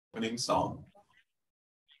Winning song.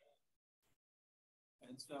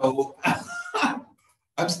 And so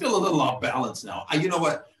I'm still a little off balance now. You know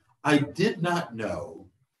what? I did not know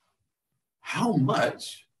how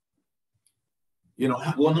much,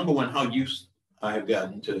 well, number one, how used I have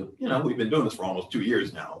gotten to, we've been doing this for almost 2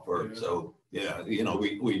 years now. So,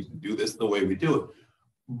 we do this the way we do it.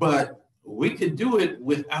 But we could do it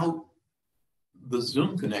without the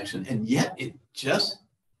Zoom connection, and yet it just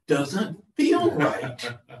doesn't feel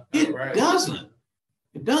right. It doesn't.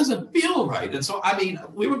 It doesn't feel right. And so,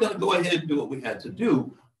 we were going to go ahead and do what we had to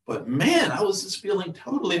do, but man, I was just feeling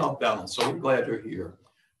totally off balance. So we're glad you're here,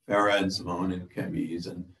 Farah and Simone and Camby's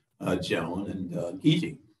and Joan and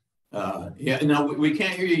Geety. No, we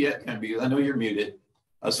can't hear you yet, Camby. I know you're muted.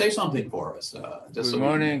 Say something for us.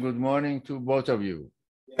 Good morning to both of you.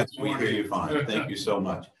 Yes, we hear you fine. Thank you so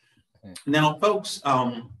much. Now, folks,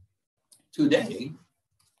 today,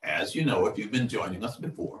 as you know, if you've been joining us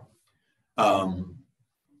before, hang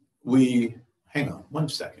on 1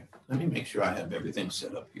 second. Let me make sure I have everything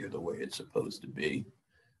set up here the way it's supposed to be.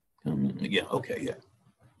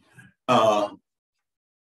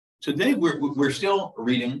 Today, we're still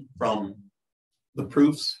reading from the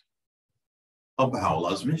proofs of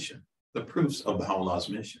Baha'u'llah's mission, the proofs of Baha'u'llah's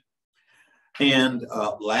mission. And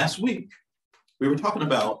last week, we were talking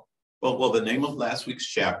about, well, the name of last week's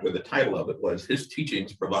chapter, the title of it was His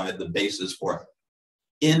Teachings Provide the Basis for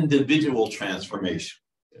Individual Transformation.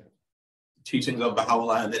 The teachings of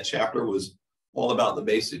Baha'u'llah in that chapter was all about the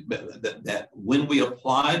basic, that when we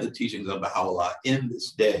apply the teachings of Baha'u'llah in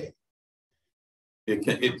this day,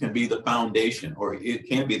 it can be the foundation, or it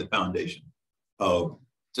can be the foundation of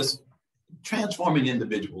just transforming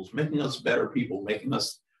individuals, making us better people, making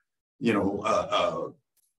us,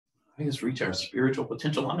 reach our spiritual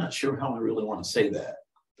potential. I'm not sure how I really want to say that.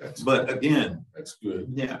 But again, that's good.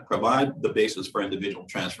 Yeah, provide the basis for individual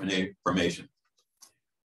transformation.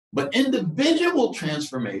 But individual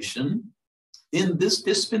transformation in this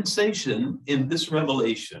dispensation, in this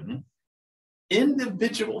revelation,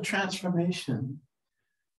 individual transformation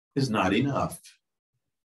is not enough.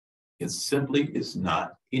 It simply is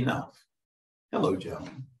not enough. Hello,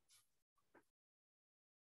 Joan.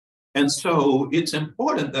 And so it's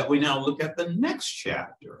important that we now look at the next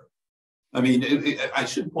chapter. I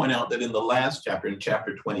should point out that in the last chapter, in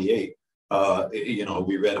chapter 28,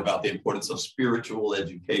 we read about the importance of spiritual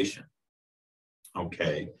education,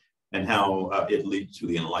 okay, and how it leads to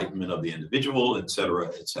the enlightenment of the individual, et cetera,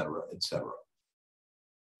 et cetera, et cetera.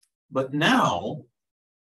 But now,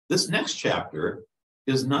 this next chapter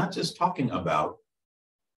is not just talking about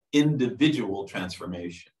individual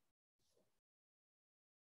transformation.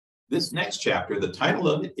 This next chapter, the title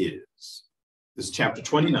of it is chapter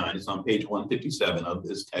 29. It's on page 157 of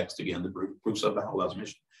this text, again, the proofs of Baha'u'llah's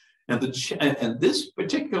mission. And this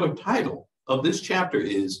particular title of this chapter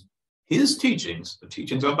is His Teachings, the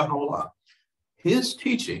teachings of Baha'u'llah. His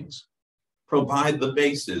teachings provide the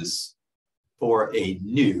basis for a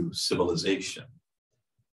new civilization.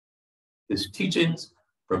 His teachings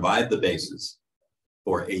provide the basis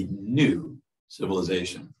for a new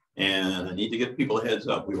civilization. And I need to give people a heads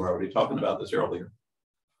up. We were already talking about this earlier.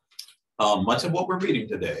 Much of what we're reading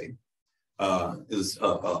today is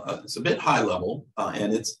it's a bit high level,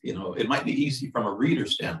 and it's, it might be easy from a reader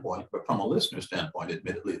standpoint, but from a listener standpoint,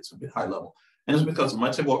 admittedly, it's a bit high level. And it's because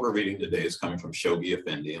much of what we're reading today is coming from Shoghi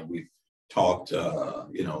Effendi, and we've talked,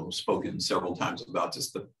 spoken several times about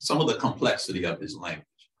just some of the complexity of his language.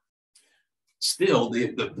 Still,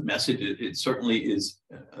 the message, it certainly is,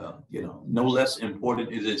 no less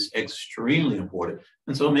important. It is extremely important.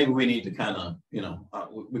 And so maybe we need to kind of,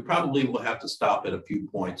 we probably will have to stop at a few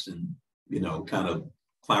points and, kind of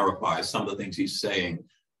clarify some of the things he's saying.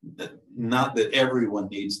 Not that everyone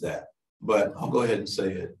needs that, but I'll go ahead and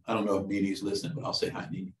say it. I don't know if Nini's listening, but I'll say hi,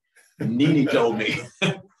 Nini. Nini told me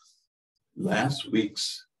last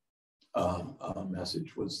week's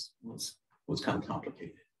message was kind of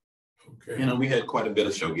complicated. Okay. We had quite a bit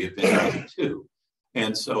of Shoghi Effendi too.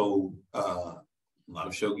 And so a lot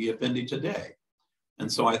of Shoghi Effendi today.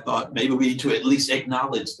 And so I thought maybe we need to at least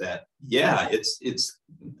acknowledge that, yeah, it's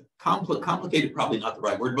complicated, probably not the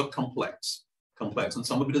right word, but complex. And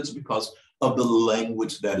some of it is because of the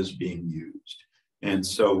language that is being used. And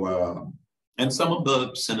so, and some of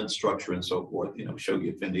the sentence structure and so forth, Shoghi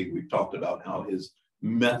Effendi, we've talked about how his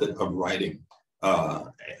method of writing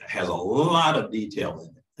has a lot of detail in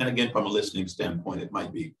it. And again, from a listening standpoint, it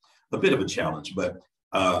might be a bit of a challenge, but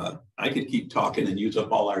I could keep talking and use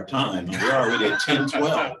up all our time. And we're already at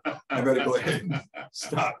 10:12. I better go ahead and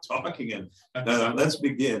stop talking and let's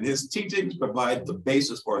begin. His teachings provide the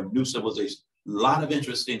basis for a new civilization. lot of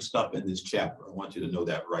interesting stuff in this chapter. I want you to know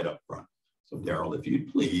that right up front. So Daryl, if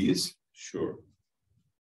you'd please. Sure.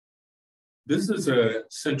 This is a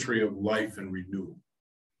century of life and renewal.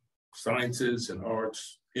 Sciences and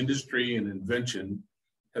arts, industry and invention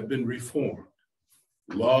have been reformed.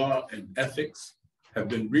 Law and ethics have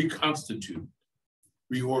been reconstituted,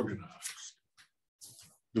 reorganized.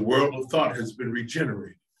 The world of thought has been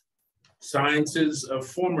regenerated. Sciences of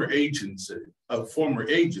former ages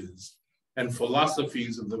and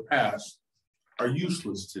philosophies of the past are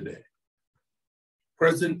useless today.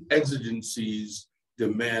 Present exigencies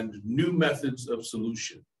demand new methods of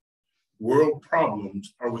solution. World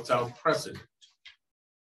problems are without precedent.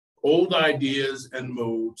 Old ideas and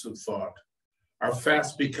modes of thought are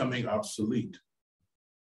fast becoming obsolete.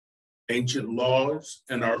 Ancient laws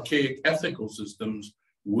and archaic ethical systems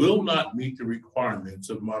will not meet the requirements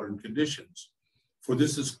of modern conditions, for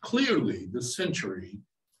this is clearly the century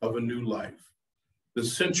of a new life, the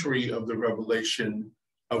century of the revelation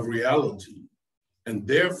of reality, and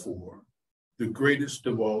therefore the greatest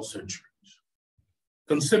of all centuries.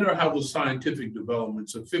 Consider how the scientific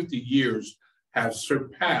developments of 50 years have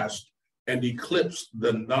surpassed and eclipsed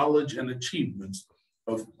the knowledge and achievements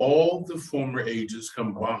of all the former ages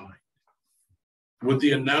combined. With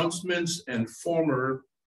the announcements and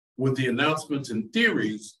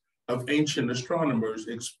theories of ancient astronomers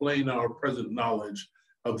explain our present knowledge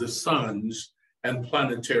of the suns and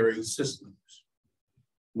planetary systems.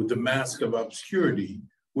 With the mask of obscurity,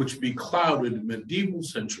 which beclouded medieval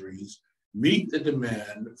centuries, meet the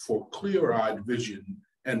demand for clear-eyed vision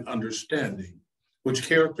and understanding, which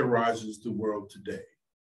characterizes the world today.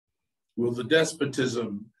 Will the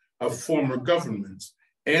despotism of former governments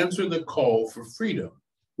answer the call for freedom,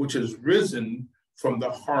 which has risen from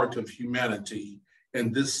the heart of humanity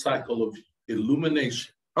in this cycle of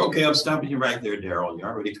illumination? Okay, I'm stopping you right there, Daryl. You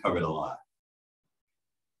already covered a lot.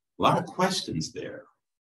 A lot of questions there.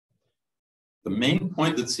 The main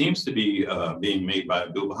point that seems to be being made by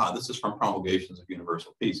Abdul Baha, this is from Promulgations of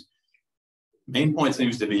Universal Peace. Main point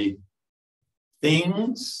seems to be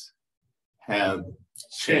things have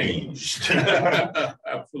changed.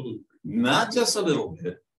 Absolutely. Not just a little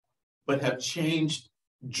bit, but have changed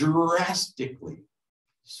drastically.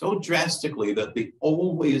 So drastically that the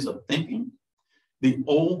old ways of thinking, the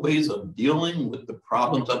old ways of dealing with the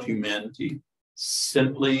problems of humanity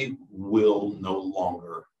simply will no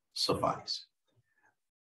longer suffice.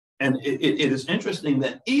 And it is interesting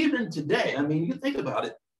that even today, I mean, you think about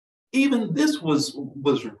it, even this was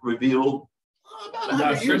revealed about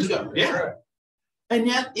 100 years ago. Yeah. Right. And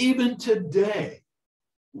yet even today,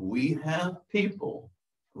 we have people,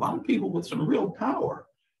 a lot of people with some real power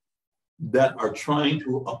that are trying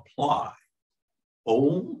to apply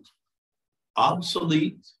old,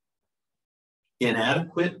 obsolete,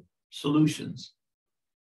 inadequate solutions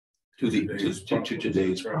to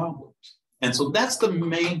today's problems. And so that's the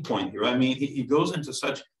main point here. I mean, he goes into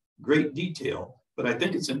such great detail, but I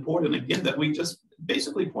think it's important, again, that we just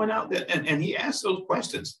basically point out that, and he asks those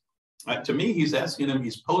questions. To me, he's asking them,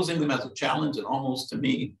 he's posing them as a challenge, and almost to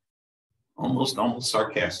me, almost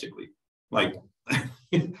sarcastically. Like,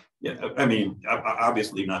 yeah, I mean,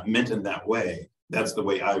 obviously not meant in that way. That's the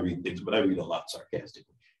way I read things, but I read a lot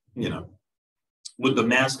sarcastically, you know, with the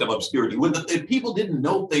mask of obscurity. If people didn't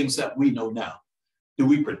know things that we know now, do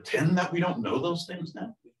we pretend that we don't know those things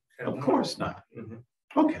now? Of course not.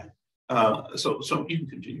 Mm-hmm. Okay. So you can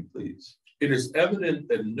continue, please. It is evident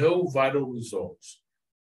that no vital results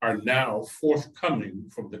are now forthcoming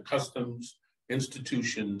from the customs,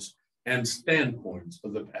 institutions, and standpoints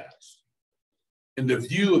of the past. In the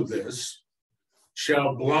view of this,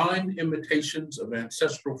 shall blind imitations of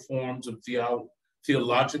ancestral forms of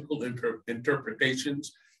theological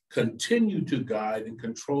interpretations continue to guide and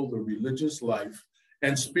control the religious life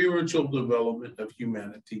and spiritual development of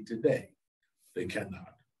humanity today? They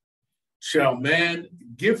cannot. Shall man,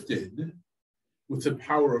 gifted with the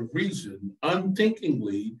power of reason,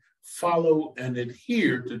 unthinkingly follow and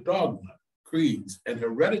adhere to dogma, creeds, and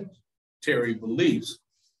hereditary beliefs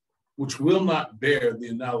which will not bear the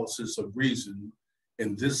analysis of reason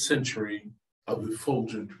in this century of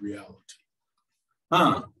effulgent reality?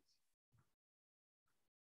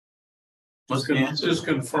 Just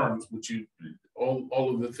confirms what you,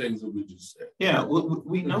 all of the things that we just said. Yeah,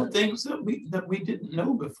 we know things that we didn't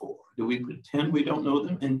know before. Do we pretend we don't know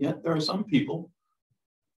them? And yet there are some people,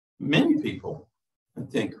 many people, I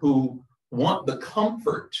think, who want the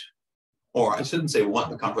comfort, or I shouldn't say want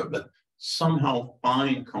the comfort, but somehow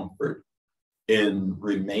find comfort in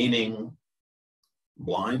remaining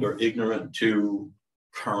blind or ignorant to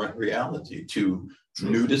current reality, to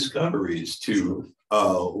new discoveries, to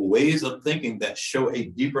ways of thinking that show a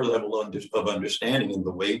deeper level of understanding in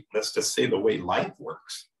the way, let's just say, the way life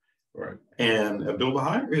works. Right. And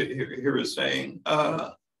Abdul-Baha here is saying,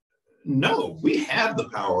 no, we have the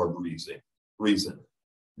power of reason.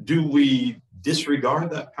 Do we disregard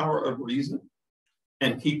that power of reason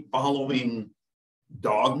and keep following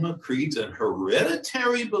dogma, creeds, and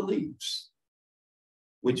hereditary beliefs,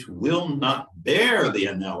 which will not bear the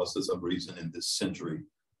analysis of reason in this century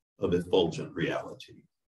of effulgent reality?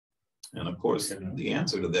 And of course, the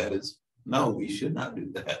answer to that is no, we should not do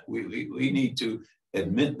that. We need to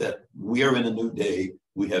admit that we are in a new day.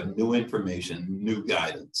 We have new information, new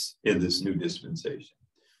guidance in this new dispensation.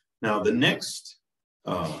 Now, the next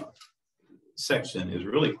section is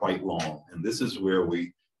really quite long, and this is where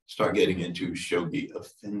we start getting into Shoghi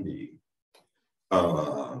Effendi.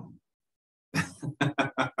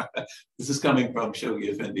 This is coming from Shoghi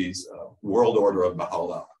Effendi's World Order of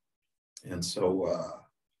Baha'u'llah. And so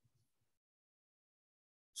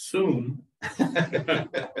soon,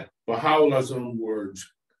 Baha'u'llah's own words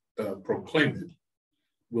proclaim it,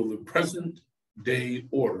 will the present day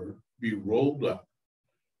order be rolled up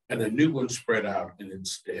and a new one spread out in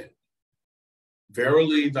its stead.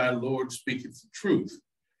 Verily, thy Lord speaketh the truth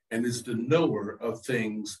and is the knower of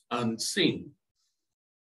things unseen.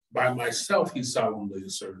 By myself, he solemnly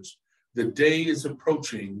asserts, the day is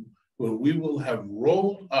approaching when we will have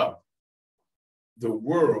rolled up the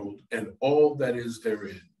world and all that is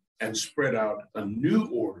therein and spread out a new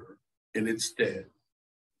order in its stead.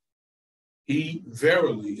 He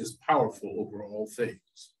verily is powerful over all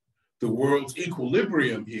things. The world's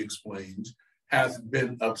equilibrium, he explains, hath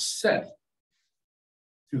been upset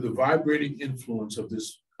through the vibrating influence of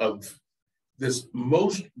this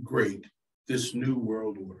most great, this new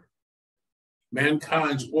world order.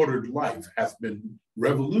 Mankind's ordered life hath been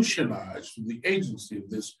revolutionized through the agency of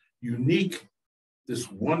this unique, this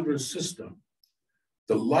wondrous system,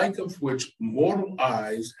 the like of which mortal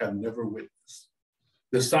eyes have never witnessed.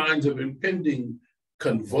 The signs of impending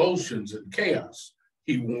convulsions and chaos,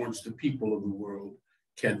 he warns the people of the world,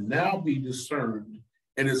 can now be discerned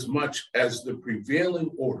inasmuch as the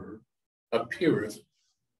prevailing order appeareth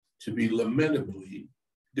to be lamentably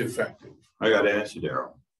defective. I got to ask you,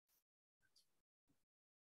 Darrell,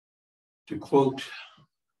 to quote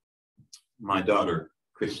my daughter,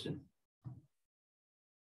 Kristen,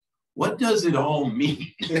 what does it all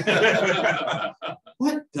mean?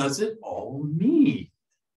 What does it all mean?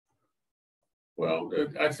 Well,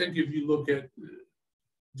 I think if you look at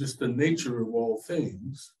just the nature of all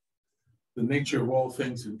things, the nature of all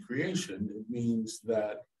things in creation, it means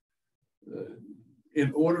that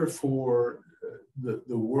in order for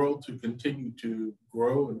the world to continue to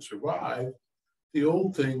grow and survive, the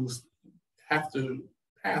old things have to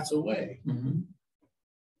pass away. Mm-hmm.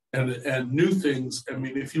 And new things, I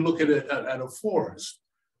mean, if you look at it at a forest,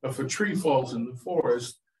 if a tree falls in the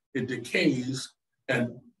forest, it decays and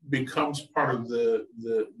becomes part of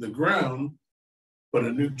the ground, but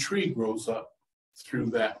a new tree grows up through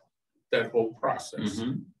that whole process.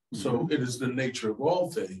 Mm-hmm. So it is the nature of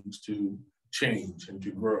all things to change and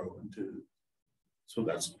to grow and to, so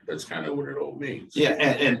that's kind of what it all means. Yeah,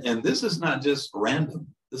 and this is not just random.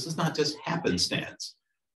 This is not just happenstance.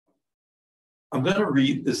 I'm going to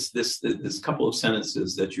read this couple of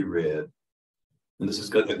sentences that you read, and this is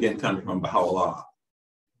again coming from Baha'u'llah.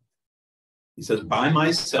 He says, by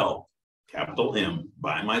myself, capital M,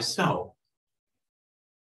 by myself,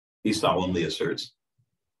 he solemnly asserts,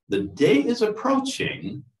 the day is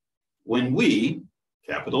approaching when we,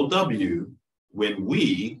 capital W, when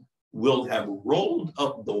we will have rolled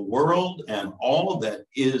up the world and all that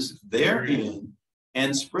is therein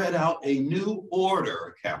and spread out a new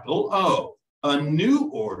order, capital O, a new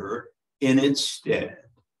order in its stead.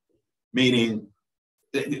 Meaning,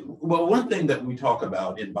 well, one thing that we talk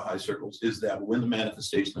about in Baha'i circles is that when the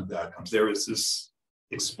manifestation of God comes, there is this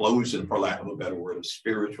explosion, for lack of a better word, of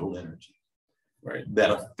spiritual energy, right,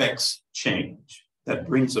 that affects change, that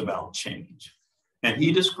brings about change. And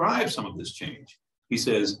he describes some of this change. He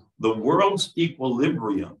says, the world's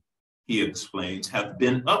equilibrium, he explains, have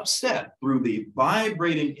been upset through the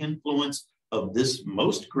vibrating influence of this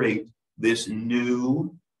most great, this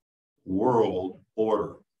new world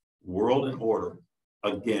order, world and order,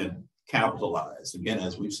 again, capitalized. Again,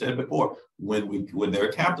 as we've said before, when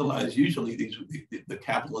they're capitalized, usually the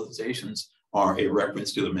capitalizations are a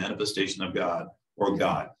reference to the manifestation of God or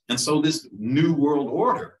God. And so this new world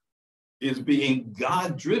order is being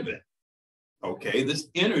God-driven. Okay, this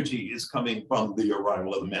energy is coming from the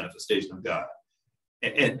arrival of the manifestation of God.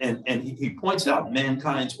 And he points out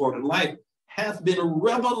mankind's ordered life hath been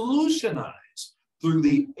revolutionized through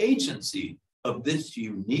the agency of this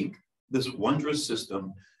unique, this wondrous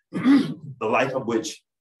system, the like of which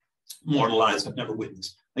mortal eyes have never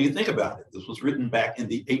witnessed. Now you think about it, this was written back in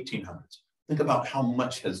the 1800s. Think about how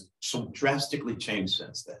much has so drastically changed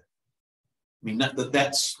since then. I mean,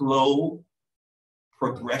 that slow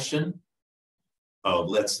progression of,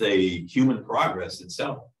 let's say, human progress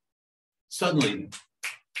itself, suddenly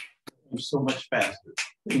so much faster.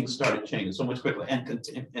 Things started changing so much quicker and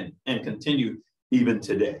continue even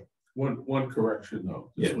today. One correction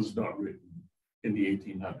though, this Yes. was not written in the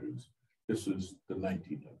 1800s. This was the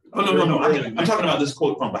 1900s. Oh, no. I'm talking about this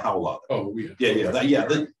quote from Baha'u'llah. Oh, yeah.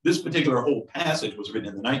 This particular whole passage was written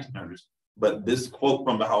in the 1900s, but this quote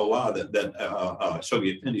from Baha'u'llah that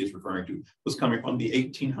Shoghi Effendi is referring to was coming from the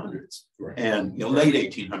 1800s, Right. and late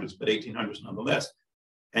 1800s, but 1800s nonetheless.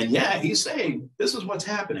 And yeah, he's saying this is what's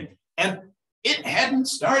happening, and it hadn't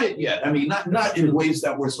started yet. I mean, not in ways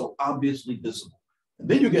that were so obviously visible. And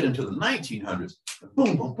then you get into the 1900s,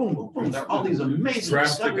 boom, boom, boom, boom, boom. There are all these amazing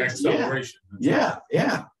Drastic acceleration. Yeah.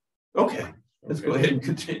 Okay, let's go ahead and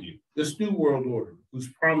continue. This new world order, whose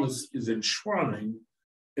promise is enshrined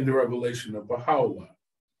in the revelation of Baha'u'llah,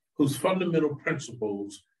 whose fundamental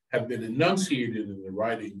principles have been enunciated in the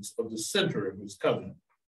writings of the center of his covenant,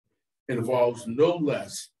 involves no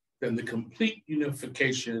less than the complete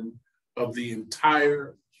unification of the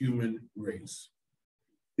entire human race.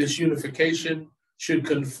 This unification should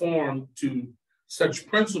conform to such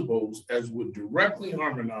principles as would directly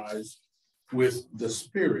harmonize with the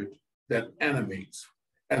spirit that animates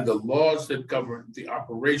and the laws that govern the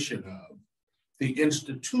operation of the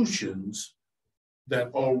institutions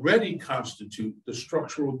that already constitute the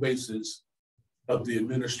structural basis of the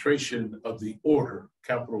administration of the order,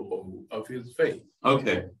 capital O, of his faith.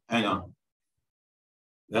 Okay, hang on.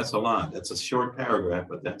 That's a lot. That's a short paragraph,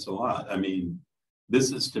 but that's a lot. I mean,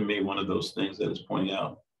 this is to me one of those things that is pointing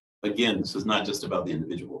out, again, this is not just about the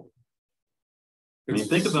individual. I mean,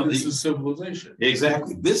 think about this is civilization.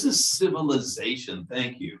 Exactly. This is civilization.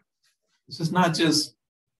 Thank you. This is not just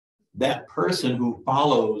that person who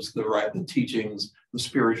follows the teachings, the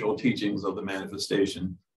spiritual teachings of the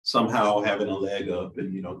manifestation, somehow having a leg up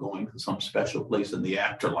and going to some special place in the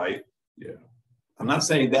afterlife. Yeah. I'm not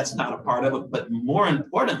saying that's not a part of it, but more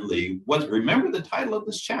importantly, remember the title of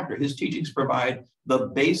this chapter. His teachings provide the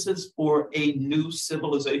basis for a new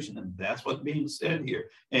civilization, and that's what's being said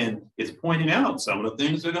here. And it's pointing out some of the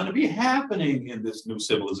things that are going to be happening in this new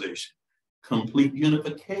civilization. Complete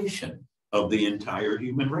unification of the entire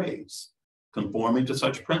human race, conforming to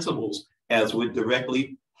such principles as would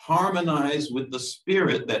directly harmonize with the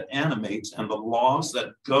spirit that animates and the laws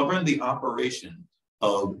that govern the operation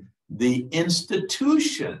of the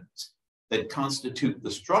institutions that constitute the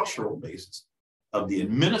structural basis of the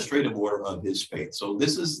administrative order of his faith. So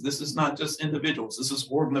this is not just individuals, this is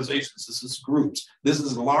organizations, this is groups, this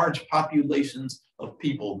is large populations of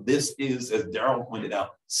people. This is, as Darrell pointed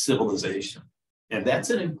out, civilization. And that's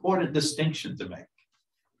an important distinction to make.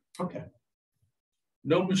 Okay.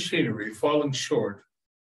 No machinery falling short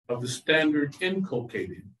of the standard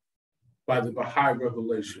inculcated by the Baha'i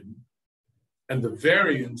revelation and the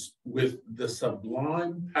variance with the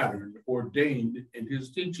sublime pattern ordained in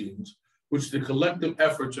his teachings, which the collective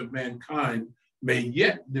efforts of mankind may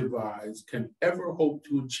yet devise, can ever hope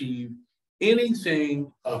to achieve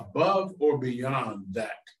anything above or beyond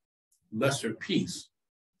that lesser peace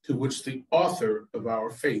to which the author of our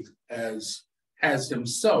faith has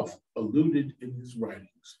himself alluded in his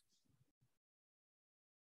writings.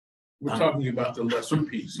 We're talking about the lesser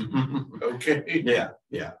peace, okay? Yeah.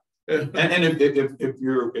 And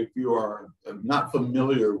if you are not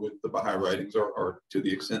familiar with the Baha'i writings, or to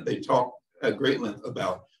the extent they talk at great length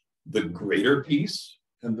about the greater peace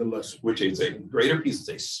and the lesser, which is a greater peace, is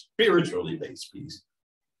a spiritually based peace,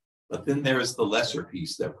 but then there is the lesser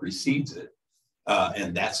peace that precedes it,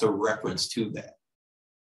 and that's a reference to that.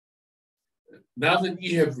 Now that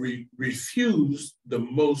ye have refused the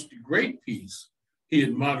most great peace, he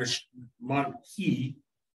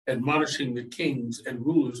admonishing the kings and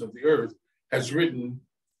rulers of the earth, has written,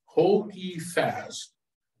 hold ye fast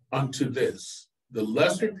unto this, the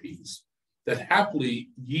lesser peace, that haply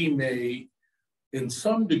ye may in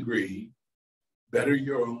some degree better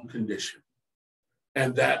your own condition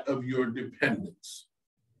and that of your dependents.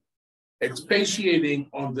 Expatiating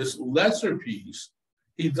on this lesser peace,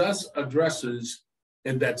 he thus addresses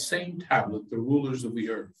in that same tablet the rulers of the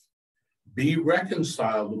earth. Be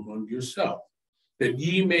reconciled among yourself, that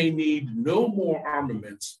ye may need no more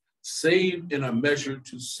armaments, save in a measure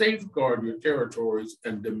to safeguard your territories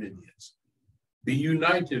and dominions. Be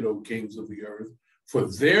united, O kings of the earth, for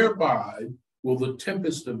thereby will the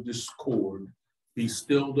tempest of discord be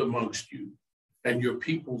stilled amongst you, and your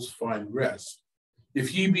peoples find rest.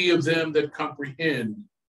 If ye be of them that comprehend,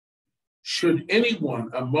 should anyone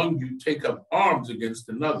among you take up arms against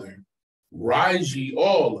another, rise ye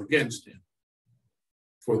all against him.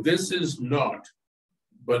 For this is naught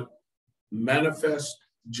but manifest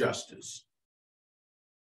justice.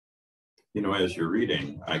 You know, as you're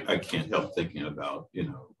reading, I can't help thinking about,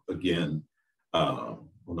 again,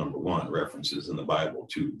 number one, references in the Bible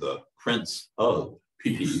to the Prince of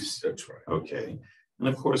Peace. That's right. Okay. And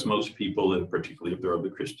of course, most people, particularly if they're of the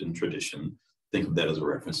Christian tradition, think of that as a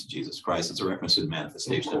reference to Jesus Christ. It's a reference to the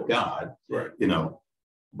manifestation of God. Right.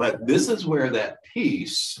 But this is where that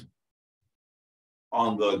peace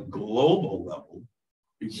on the global level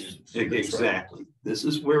begins. Exactly. Right. This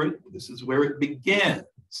is where it begins.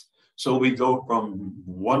 So we go from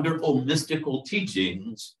wonderful mystical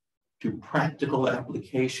teachings to practical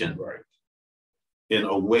application, right, in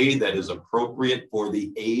a way that is appropriate for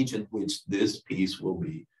the age in which this peace will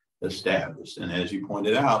be established. And as you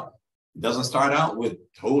pointed out, it doesn't start out with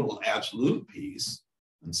total absolute peace.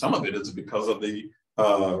 And some of it is because of the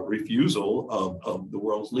refusal of the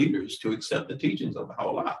world's leaders to accept the teachings of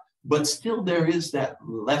Baha'u'llah. But still there is that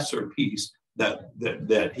lesser peace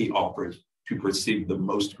that he offers to perceive the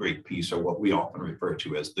most great peace, or what we often refer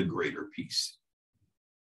to as the greater peace.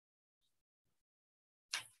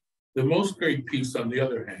 The most great peace, on the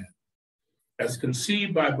other hand, as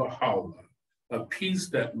conceived by Baha'u'llah, a peace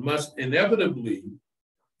that must inevitably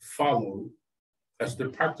follow as the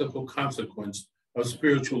practical consequence of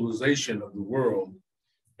spiritualization of the world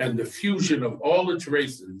and the fusion of all its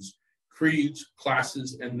races, creeds,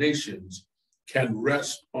 classes, and nations, can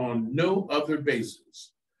rest on no other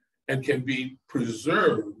basis and can be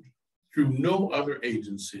preserved through no other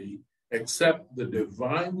agency except the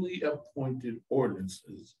divinely appointed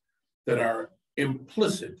ordinances that are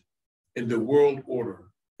implicit in the world order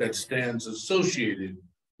that stands associated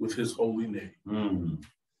with his holy name. Mm-hmm.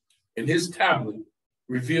 In his tablet,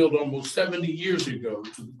 revealed almost 70 years ago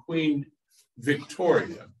to the Queen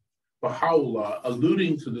Victoria, Baha'u'llah,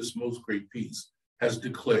 alluding to this most great peace, has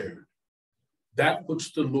declared, that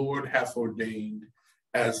which the Lord hath ordained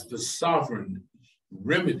as the sovereign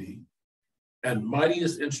remedy and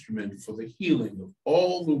mightiest instrument for the healing of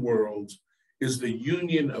all the worlds is the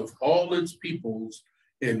union of all its peoples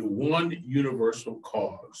in one universal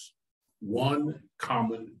cause, one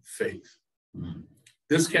common faith. Mm-hmm.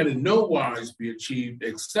 This can in no wise be achieved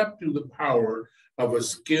except through the power of a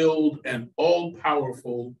skilled and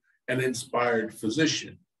all-powerful and inspired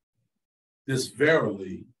physician. This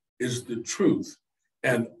verily is the truth,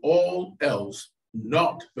 and all else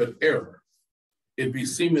naught but error. It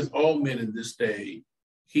beseemeth all men in this day,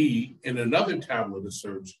 he in another tablet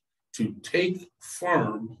asserts, to take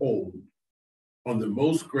firm hold on the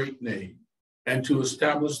most great name and to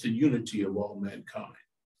establish the unity of all mankind.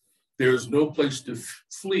 There is no place to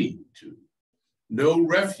flee to, no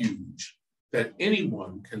refuge that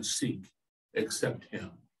anyone can seek except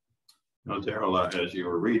him. No, Darrell, as you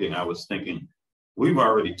were reading, I was thinking, we've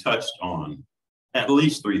already touched on at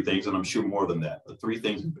least three things, and I'm sure more than that, but three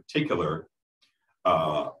things in particular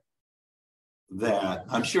that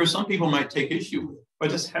I'm sure some people might take issue with, or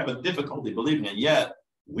just have a difficulty believing, and yet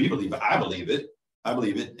we believe it. I believe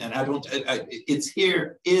it, and it's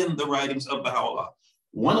here in the writings of Baha'u'llah.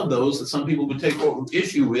 One of those that some people would take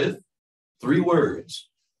issue with, three words: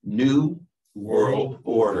 New World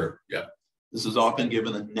Order. Yeah. This is often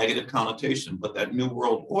given a negative connotation, but that New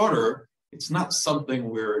World Order, it's not something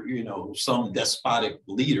where, some despotic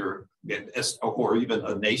leader or even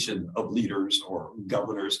a nation of leaders or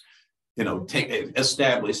governors,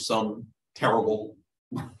 establish some terrible,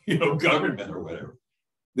 government or whatever.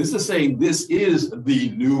 This is saying this is the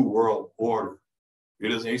New World Order.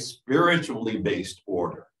 It is a spiritually based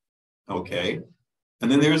order, okay?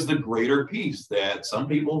 And then there's the greater peace that some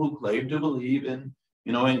people who claim to believe in,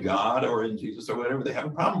 in God or in Jesus or whatever, they have a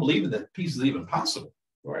problem believing that peace is even possible.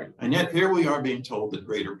 Right. And yet here we are being told that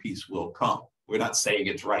greater peace will come. We're not saying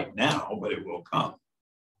it's right now, but it will come.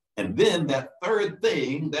 And then that third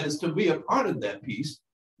thing that is to be a part of that peace,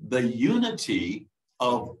 the unity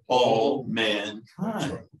of all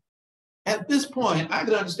mankind. Right. At this point, I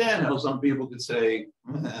could understand how some people could say,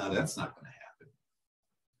 that's not going to happen.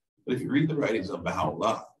 But if you read the writings of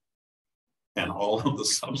Baha'u'llah and all of the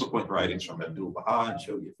subsequent writings from Abdu'l-Baha and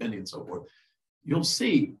Shoghi Effendi and so forth, you'll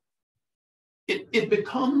see it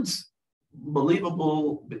becomes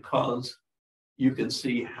believable because you can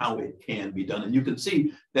see how it can be done. And you can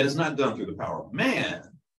see that it's not done through the power of man.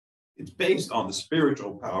 It's based on the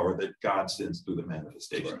spiritual power that God sends through the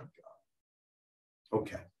manifestation of God.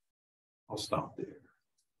 Okay, I'll stop there.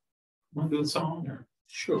 Want to do a song? Or?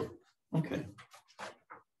 Sure. Okay.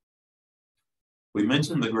 We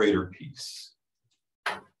mentioned the greater peace.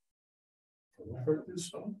 Have I heard this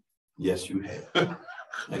song? Yes, you have.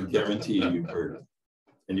 I guarantee you've heard it.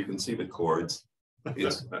 And you can see the chords.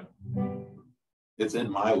 It's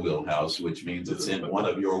in my wheelhouse, which means it's in one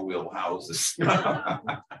of your wheelhouses.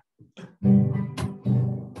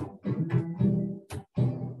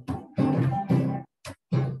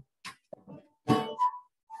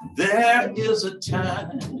 There is a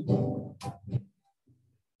time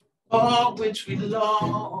for which we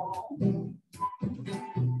long,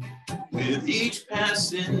 with each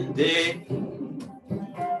passing day,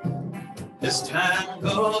 as time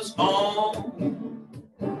goes on.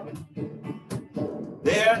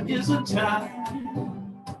 There is a time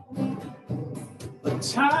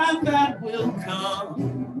that will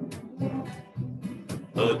come,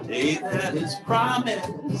 a day that is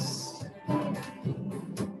promised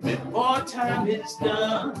before time is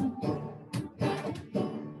done.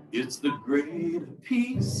 It's the greater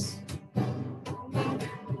peace,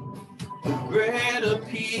 the greater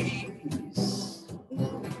peace,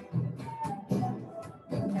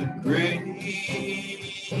 the greater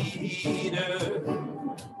peace.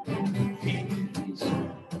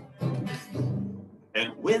 And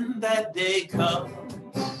when that day comes,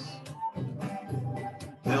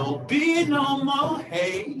 there'll be no more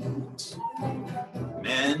hate.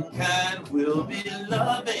 Mankind will be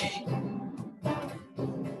loving.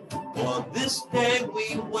 For this day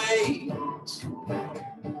we wait.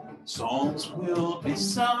 Songs will be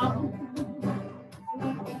sung.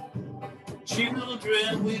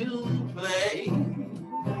 Children will play.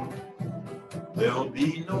 There'll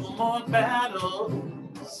be no more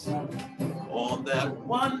battles on that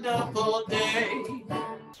wonderful day.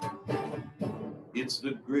 It's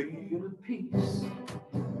the greater peace,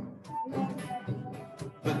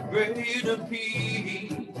 the greater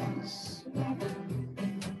peace,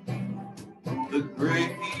 the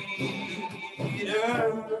greater peace.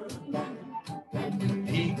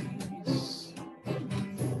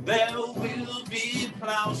 There will be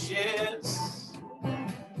plowshares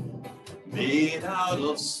made out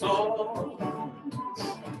of swords,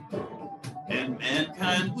 and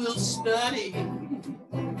mankind will study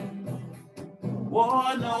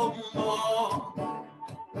war no more.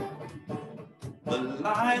 The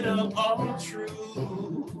light of all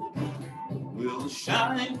truth will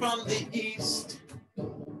shine from the east,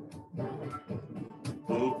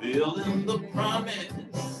 fulfilling the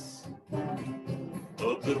promise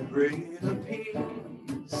of the greater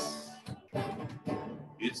peace.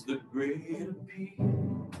 It's the greater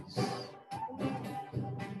peace,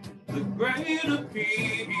 the greater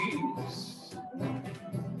peace,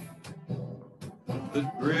 the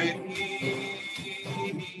greater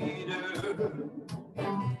peace.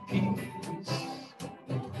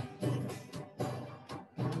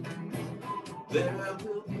 There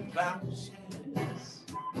will be plowshares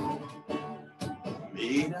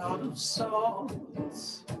made out of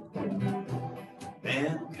swords.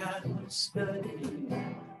 Mankind will study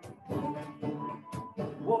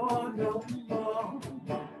war no more.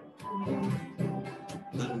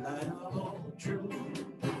 The light of all truth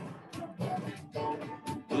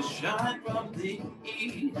will shine from the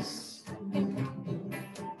east,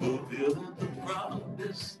 fulfilling the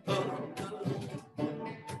promise of the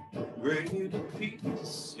greater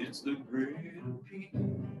peace. It's the greater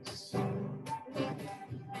peace,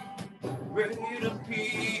 greater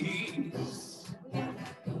peace,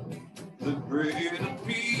 the greater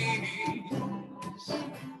peace,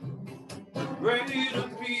 the greater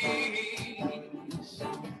peace,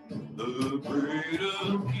 the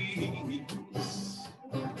greater peace,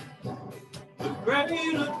 the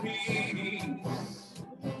greater peace,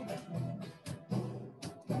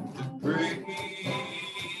 the greater peace.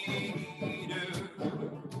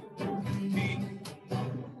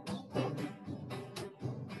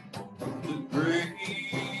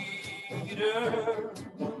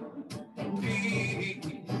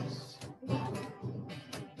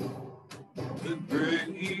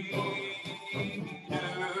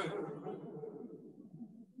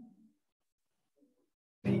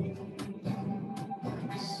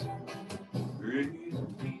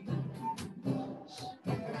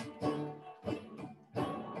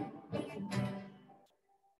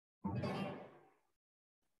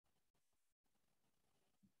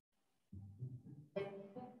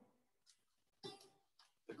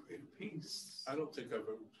 I don't think I've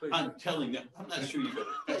ever played I'm it. telling you, I'm not sure you've ever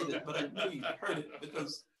played it, but I know you've heard it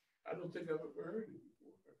because I don't think I've ever heard it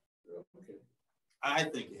before. Okay. I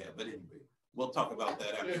think you have, but anyway, we'll talk about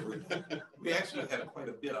that afterward. We actually have quite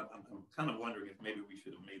a bit. I'm kind of wondering if maybe we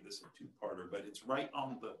should have made this a two-parter, but it's right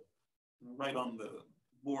on the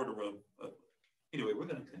border of Anyway, we're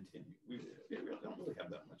going to continue. We don't really have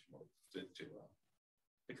that much more to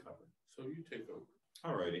cover. So you take over.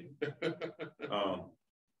 All righty.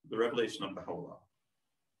 The revelation of Baha'u'llah.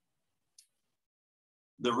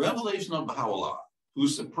 The revelation of Baha'u'llah,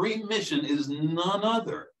 whose supreme mission is none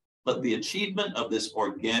other but the achievement of this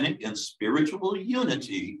organic and spiritual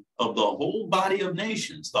unity of the whole body of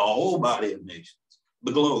nations,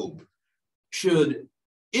 the globe, should,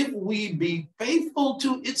 if we be faithful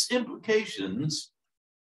to its implications,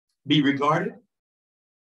 be regarded,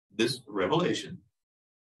 this revelation,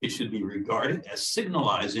 it should be regarded as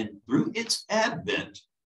signalizing through its advent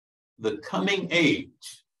the coming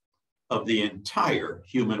age of the entire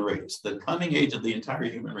human race, the coming age of the entire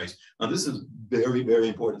human race. Now, this is very, very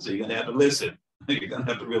important, so you're gonna have to listen. You're gonna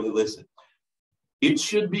have to really listen. It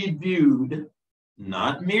should be viewed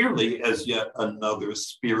not merely as yet another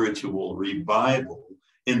spiritual revival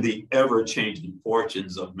in the ever-changing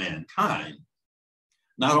fortunes of mankind,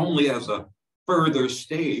 not only as a further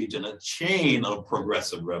stage in a chain of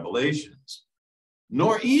progressive revelations,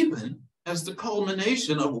 nor even as the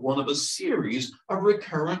culmination of one of a series of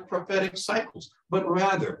recurrent prophetic cycles, but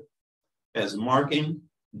rather as marking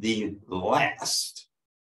the last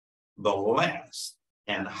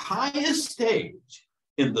and highest stage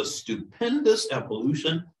in the stupendous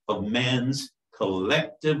evolution of man's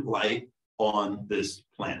collective life on this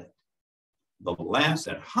planet. The last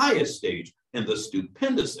and highest stage in the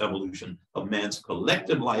stupendous evolution of man's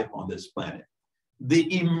collective life on this planet.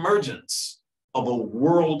 The emergence of a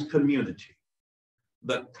world community,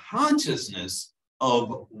 the consciousness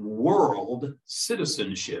of world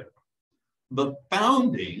citizenship, the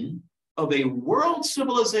founding of a world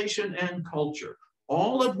civilization and culture,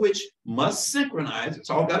 all of which must synchronize, it's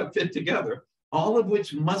all got to fit together, all of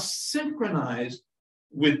which must synchronize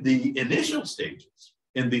with the initial stages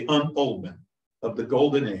in the unfoldment of the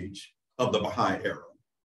golden age of the Baha'i era.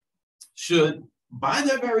 Should, by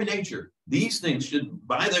their very nature, these things should,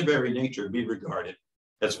 by their very nature, be regarded,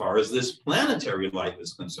 as far as this planetary life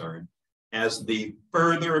is concerned, as the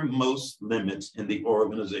furthermost limits in the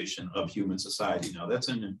organization of human society. Now, that's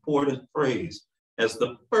an important phrase, as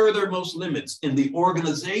the furthermost limits in the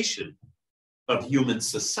organization of human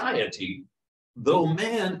society, though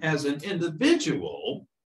man as an individual,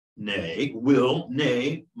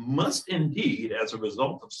 must indeed, as a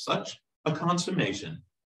result of such a consummation,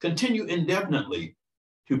 continue indefinitely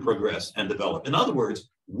to progress and develop. In other words,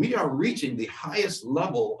 we are reaching the highest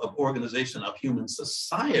level of organization of human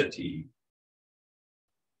society,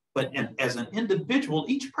 but as an individual,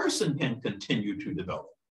 each person can continue to develop.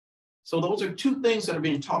 So those are two things that are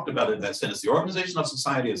being talked about in that sense: the organization of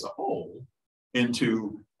society as a whole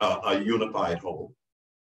into a unified whole,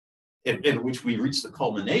 in which we reach the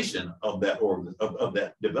culmination of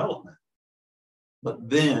that development. But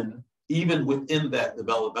then, even within that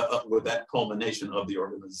development, with that culmination of the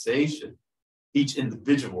organization, each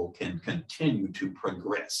individual can continue to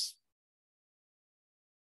progress.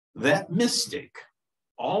 That mystic,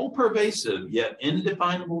 all-pervasive yet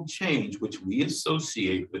indefinable change which we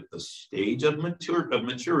associate with the stage of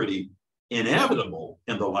maturity inevitable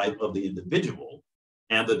in the life of the individual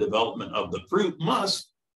and the development of the fruit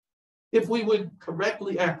must, if we would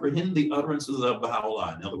correctly apprehend the utterances of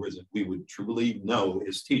Baha'u'llah, in other words, if we would truly know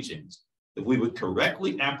his teachings, if we would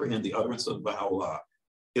correctly apprehend the utterance of Baha'u'llah,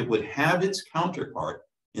 it would have its counterpart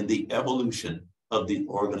in the evolution of the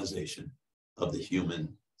organization of the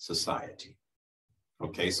human society.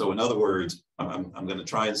 Okay, so in other words, I'm going to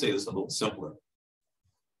try and say this a little simpler.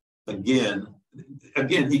 Again,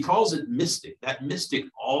 he calls it mystic, that mystic,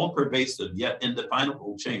 all-pervasive yet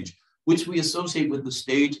indefinable change, which we associate with the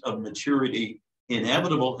stage of maturity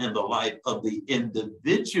inevitable in the life of the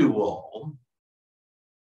individual.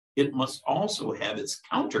 It must also have its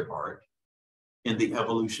counterpart in the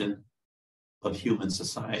evolution of human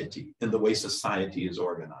society, in the way society is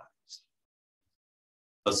organized.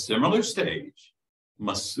 A similar stage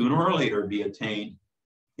must sooner or later be attained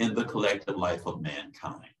in the collective life of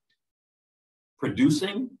mankind,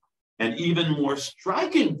 producing an even more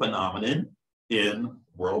striking phenomenon in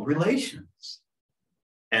world relations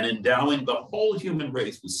and endowing the whole human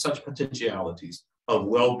race with such potentialities of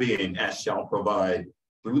well-being as shall provide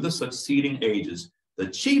through the succeeding ages the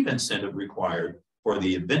chief incentive required for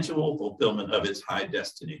the eventual fulfillment of its high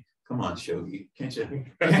destiny. Come on, Shogi, can't you?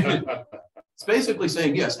 It's basically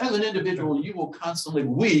saying, yes, as an individual,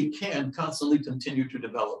 we can constantly continue to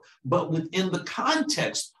develop, but within the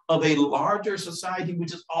context of a larger society,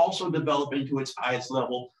 which is also developing to its highest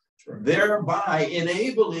level, thereby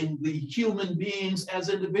enabling the human beings as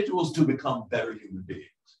individuals to become better human beings.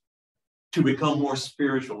 to become more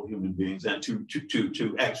spiritual human beings and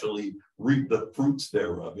to actually reap the fruits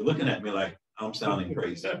thereof. You're looking at me like I'm sounding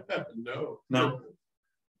crazy. No?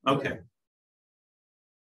 Okay.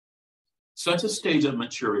 Such a stage of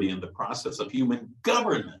maturity in the process of human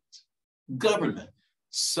government,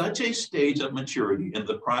 such a stage of maturity in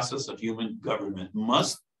the process of human government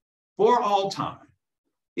must, for all time,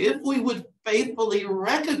 if we would faithfully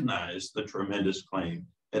recognize the tremendous claim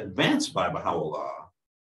advanced by Baha'u'llah,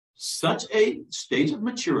 such a stage of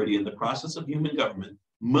maturity in the process of human government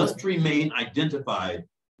must remain identified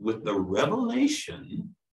with the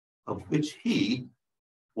revelation of which he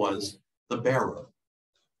was the bearer.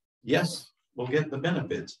 Yes, we'll get the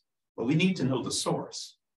benefits, but we need to know the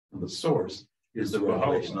source. And the source is the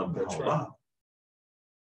revelation of Baha'u'llah.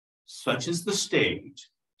 Such is the stage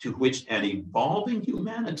to which an evolving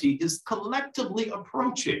humanity is collectively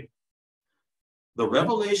approaching. The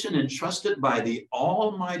revelation entrusted by the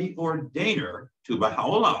Almighty Ordainer to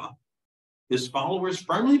Baha'u'llah, his followers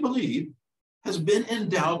firmly believe, has been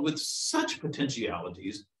endowed with such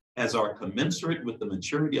potentialities as are commensurate with the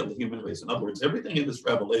maturity of the human race. In other words, everything in this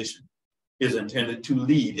revelation is intended to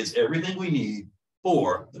lead. It's everything we need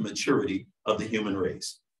for the maturity of the human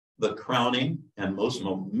race. The crowning and most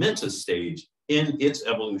momentous stage in its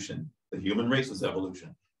evolution, the human race's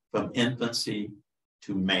evolution, from infancy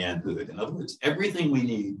to manhood. In other words, everything we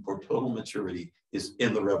need for total maturity is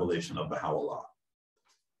in the revelation of Baha'u'llah.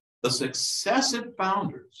 The successive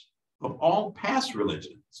founders of all past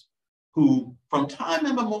religions, who from time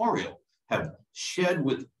immemorial have shed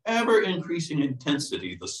with ever increasing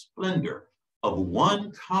intensity the splendor of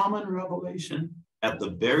one common revelation at the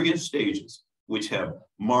various stages which have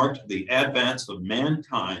marked the advance of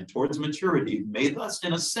mankind towards maturity, may thus,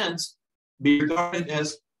 in a sense, be regarded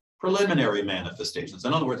as preliminary manifestations.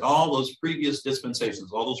 In other words, all those previous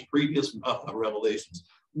dispensations, all those previous revelations,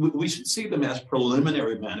 we should see them as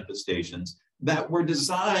preliminary manifestations that were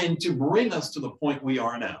designed to bring us to the point we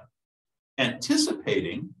are now,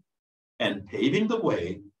 anticipating and paving the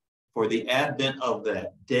way for the advent of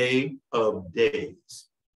that day of days,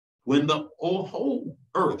 when the whole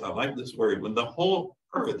earth, I like this word, when the whole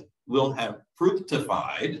earth will have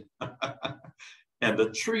fructified and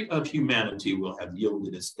the tree of humanity will have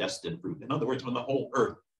yielded its destined fruit. In other words, when the whole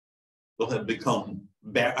earth will have become,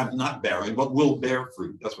 not barren, but will bear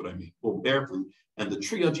fruit. That's what I mean, will bear fruit. And the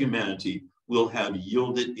tree of humanity will have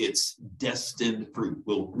yielded its destined fruit,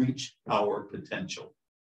 will reach our potential.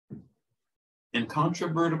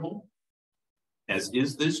 Incontrovertible as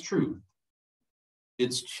is this truth,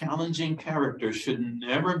 its challenging character should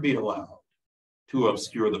never be allowed to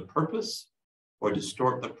obscure the purpose or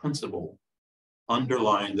distort the principle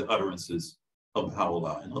underlying the utterances of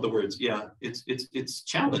Baha'u'llah. In other words, yeah, it's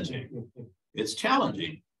challenging. It's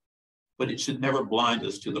challenging, but it should never blind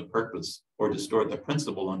us to the purpose or distort the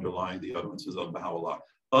principle underlying the utterances of Baha'u'llah.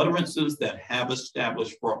 Utterances that have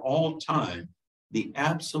established for all time the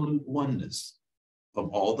absolute oneness of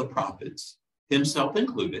all the prophets, himself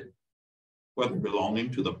included, whether belonging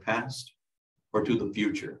to the past or to the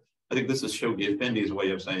future. I think this is Shoghi Effendi's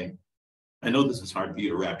way of saying, I know this is hard for you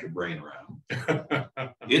to wrap your brain around.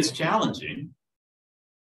 It's challenging,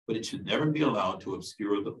 but it should never be allowed to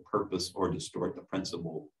obscure the purpose or distort the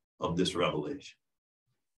principle of this revelation.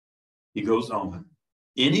 He goes on,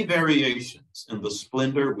 any variations in the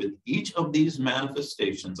splendor with each of these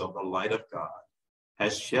manifestations of the light of God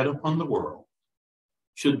has shed upon the world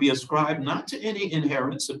should be ascribed not to any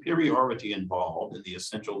inherent superiority involved in the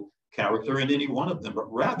essential character in any one of them,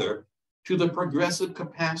 but rather to the progressive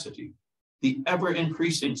capacity, the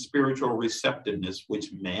ever-increasing spiritual receptiveness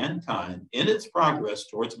which mankind, in its progress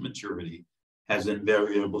towards maturity, has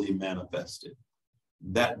invariably manifested.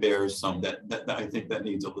 That bears some, that I think that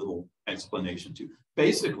needs a little explanation too.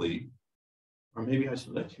 Basically, or maybe I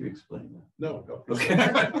should let you explain that. No. Okay.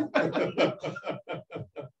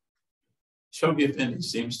 Shoghi Effendi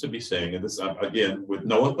seems to be saying, and this again with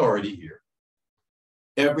no authority here,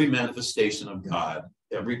 every manifestation of God,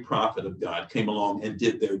 every prophet of God came along and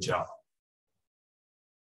did their job.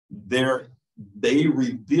 They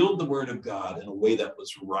revealed the word of God in a way that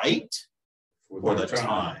was right for the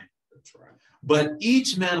time. That's right. But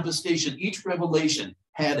each manifestation, each revelation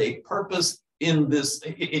had a purpose in this,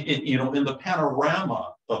 in the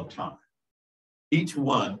panorama of time. Each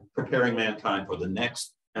one preparing mankind for the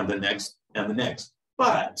next and the next and the next.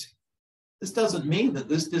 But this doesn't mean that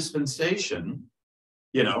this dispensation,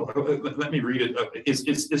 let me read it,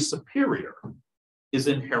 is superior, is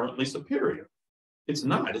inherently superior. It's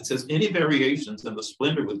not. It says any variations in the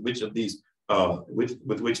splendor with which of these,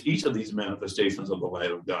 with which each of these manifestations of the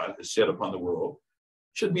light of God is shed upon the world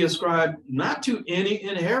should be ascribed not to any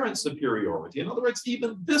inherent superiority. In other words,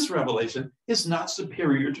 even this revelation is not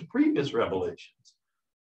superior to previous revelations.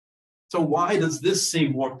 So why does this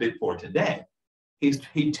seem more fit for today?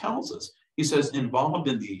 He tells us, he says, involved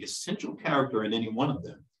in the essential character in any one of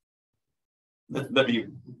them. Let me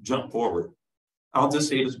jump forward. I'll just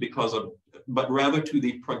say it is because of, but rather to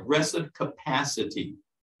the progressive capacity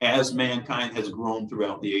as mankind has grown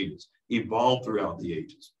throughout the ages, evolved throughout the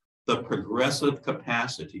ages. The progressive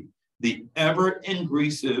capacity, the ever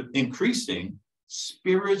increasing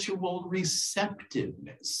spiritual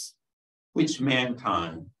receptiveness, which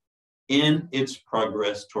mankind in its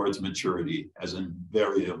progress towards maturity has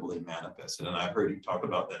invariably manifested. And I've heard you talk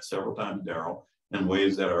about that several times, Daryl, in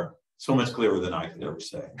ways that are so much clearer than I could ever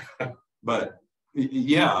say. But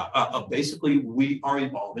yeah, basically we are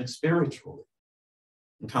evolving spiritually.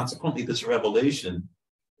 And consequently, this revelation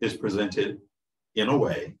is presented in a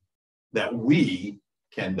way that we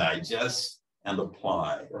can digest and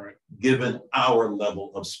apply, right, given our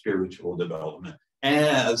level of spiritual development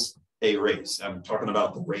as a race. I'm talking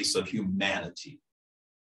about the race of humanity.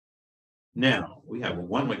 Now, we have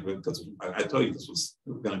one way, because I told you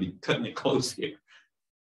we're going to be cutting it close here.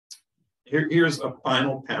 Here's a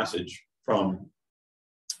final passage from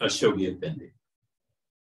Ashoghi Effendi.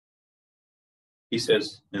 He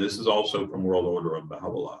says, and this is also from World Order of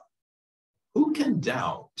Baha'u'llah, who can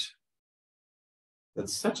doubt that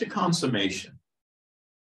such a consummation,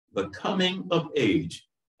 the coming of age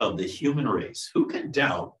of the human race, who can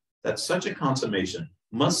doubt that such a consummation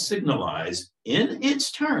must signalize in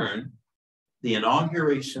its turn the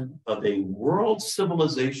inauguration of a world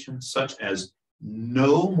civilization such as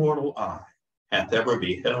no mortal eye hath ever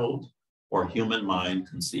beheld or human mind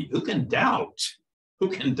conceived? Who can doubt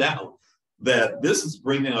that this is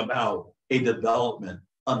bringing about a development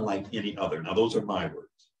unlike any other? Now, those are my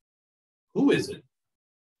words. Who is it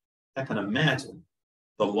that can imagine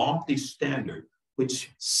the lofty standard which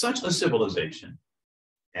such a civilization,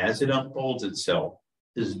 as it unfolds itself,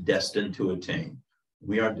 is destined to attain?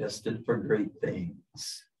 We are destined for great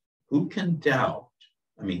things. Who can doubt?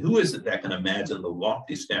 I mean, who is it that can imagine the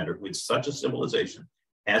lofty standard which such a civilization,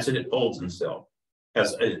 as it unfolds itself,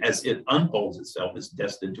 as it unfolds itself, is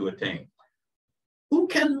destined to attain? Who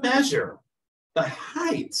can measure the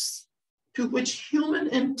heights to which human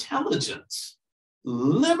intelligence,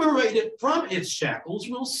 liberated from its shackles,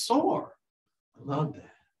 will soar? I love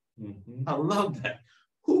that. Mm-hmm. I love that.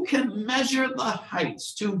 Who can measure the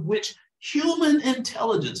heights to which human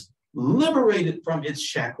intelligence, liberated from its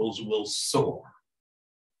shackles, will soar?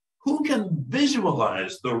 Who can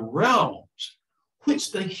visualize the realms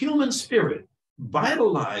which the human spirit,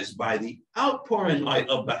 vitalized by the outpouring light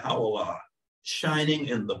of Baha'u'llah, shining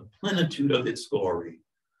in the plenitude of its glory,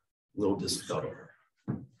 will discover?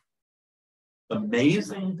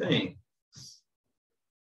 Amazing things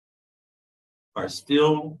are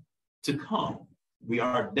still to come. We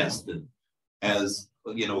are destined as,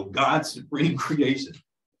 God's supreme creation.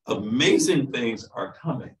 Amazing things are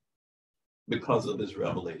coming because of this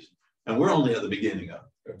revelation. And we're only at the beginning of it.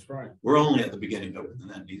 That's right. We're only at the beginning of it, and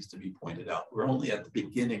that needs to be pointed out. We're only at the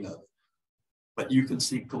beginning of it. But you can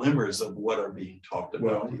see glimmers of what are being talked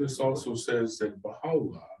about. Well, this also says that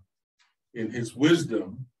Baha'u'llah, in his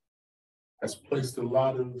wisdom, has placed a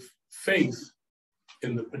lot of faith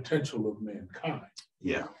in the potential of mankind.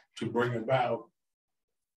 Yeah. To bring about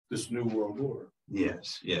this new world order.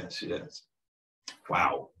 Yes.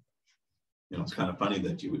 Wow. It's kind of funny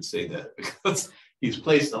that you would say that, because he's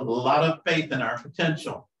placed a lot of faith in our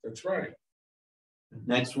potential. That's right.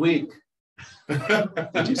 Next week.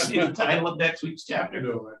 Did you see the title of next week's chapter?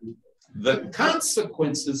 No, I didn't. The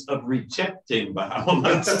consequences of rejecting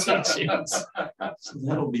Baha'u'llah's teachings. So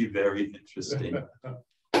that'll be very interesting.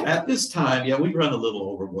 At this time, we run a little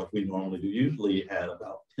over what we normally do. Usually at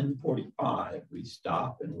about 10:45, we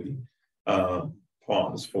stop and we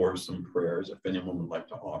pause for some prayers. If anyone would like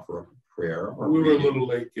to offer a prayer. Or we were a little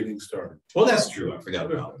late getting started. Well, that's true. I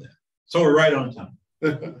forgot about that. So we're right on time.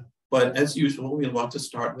 But as usual, we want to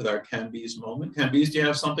start with our Camby's moment. Camby's, do you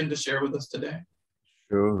have something to share with us today?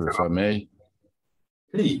 Sure, if I may.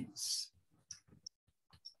 Please.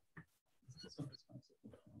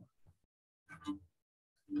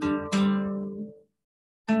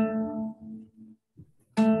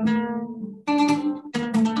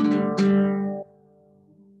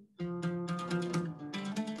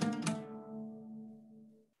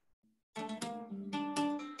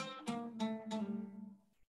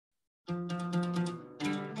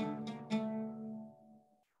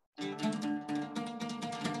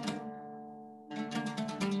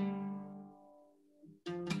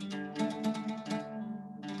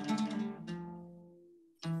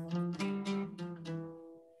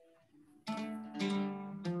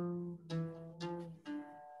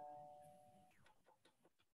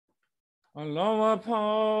 الله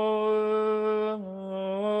پاک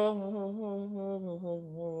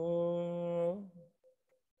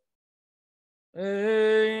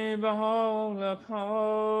ای بهار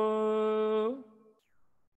پاک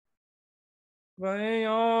و ای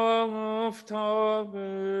آفتاب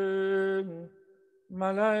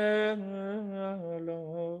ملالا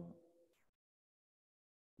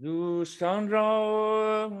دوستان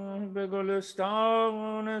را به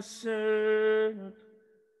گلستان صدق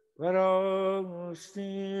و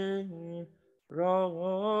راستی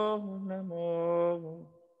راه نما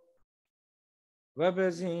و به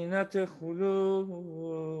زینت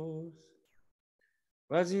خلوص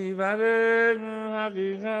و زیور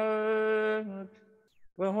حقیقت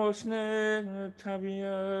و حسن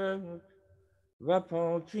طبیعت و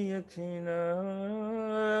پاکی طینت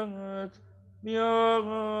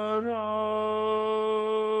بیارا.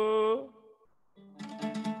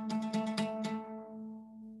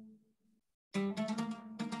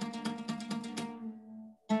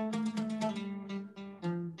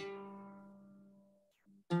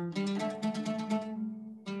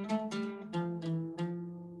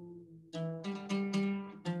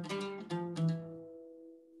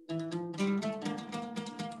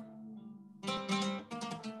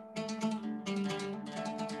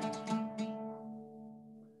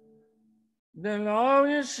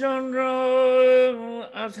 دلایشان را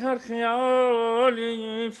از هر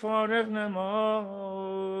خیالی فارغ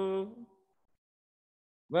نما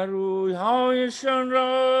و رویهایشان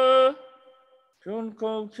را چون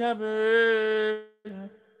کوکب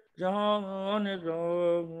جهان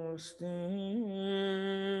راستی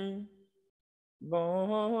باز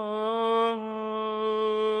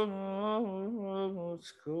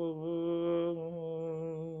کن.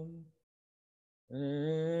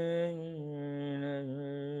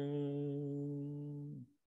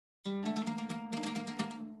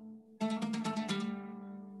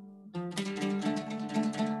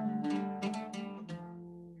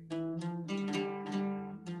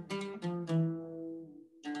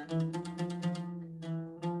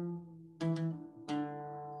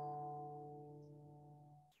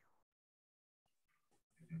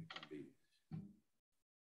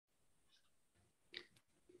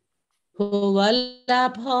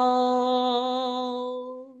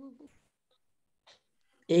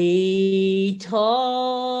 ای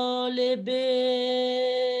طالب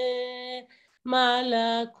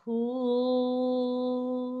ملکوت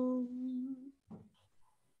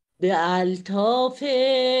به الطاف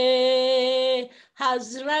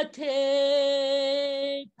حضرت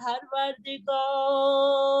پروردگار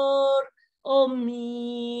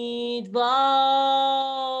امیدوار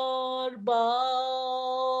باش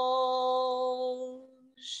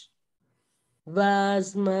و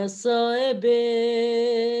از مصائب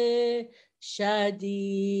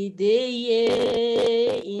شدیده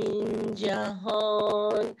این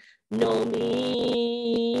جهان نومید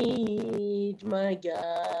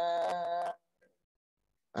مگر.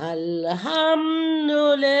 الحمدلله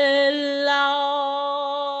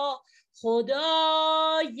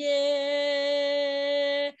خدای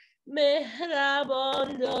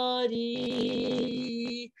مهربان داری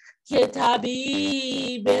که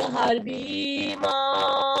طبیب هر بیمار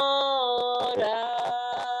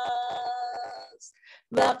است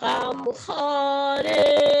و غمخوار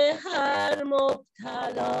هر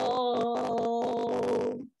مبتلا.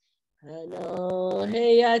 پناه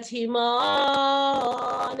یتیمان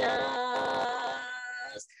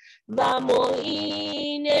است و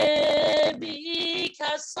معین بی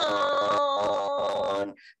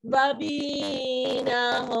کسان و بی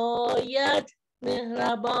نهایت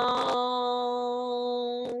مهربان.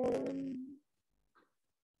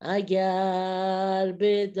 اگر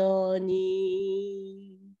بدانی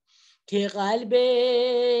که قلب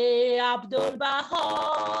عبدالبها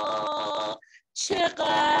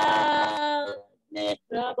چقدر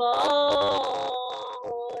مهربان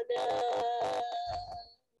است،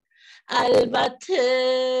 البته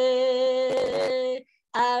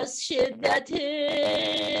از شدت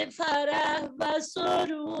فرح و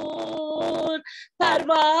سرور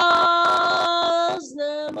پرواز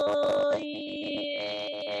نمایی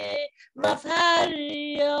و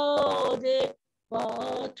فریاد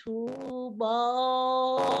با توبا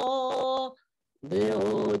به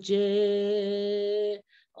اوج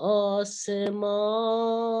آسمان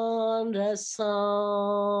رسانی.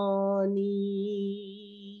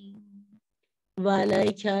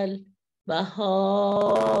 ولیک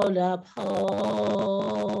البها لبها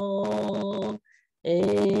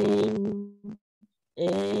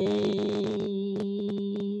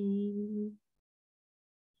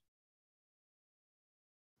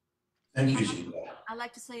Thank you, Sheila.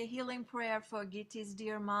 like to say a healing prayer for Giti's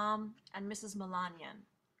dear mom and Mrs. Melanian.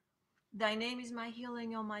 Thy name is my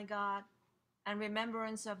healing, O my God, and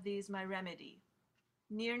remembrance of thee is my remedy.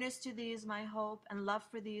 Nearness to thee is my hope, and love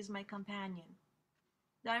for thee is my companion.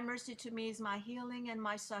 Thy mercy to me is my healing and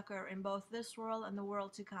my succor in both this world and the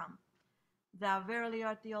world to come. Thou verily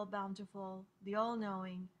art the all-bountiful, the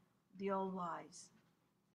all-knowing, the all-wise.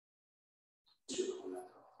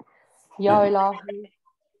 یا الهی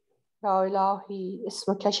یا الهی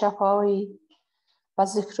اسمک شفایی و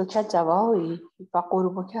ذکرک دوایی و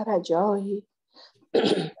قربک رجایی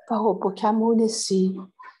و حبک مونسی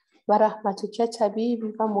و رحمتک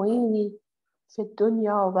طبیبی و معینی فی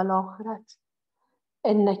الدنیا و الآخرت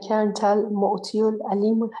انک انت المعطی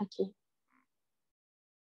العلیم الحکیم.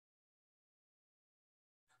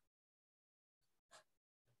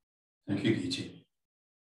 Thank you, Giti.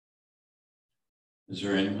 Is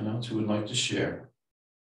there anyone else who would like to share?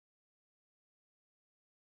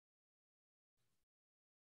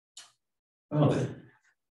 Well then.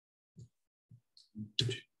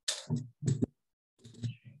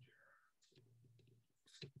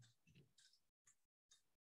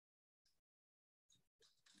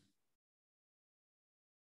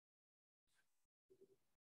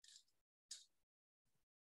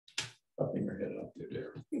 Popping your head up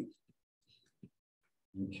there.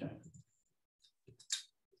 Okay.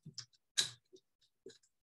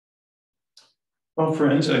 Well,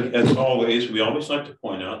 friends, as always, we always like to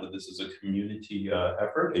point out that this is a community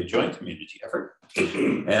effort, a joint community effort.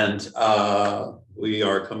 And we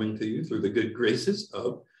are coming to you through the good graces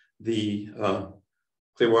of the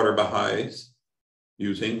Clearwater Baha'is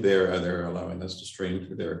using they're allowing us to stream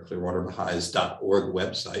through their clearwaterbaha'is.org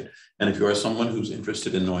website. And if you are someone who's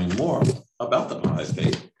interested in knowing more about the Baha'i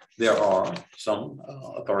faith, there are some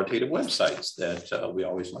authoritative websites that we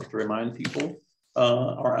always like to remind people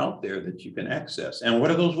are out there that you can access. And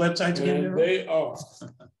what are those websites again? And they are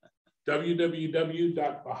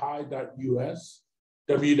www.baha'i.us,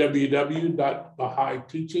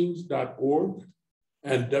 www.baha'iteachings.org,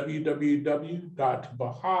 and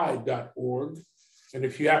www.baha'i.org. And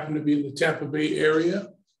if you happen to be in the Tampa Bay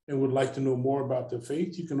area and would like to know more about the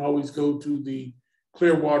faith, you can always go to the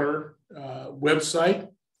Clearwater website,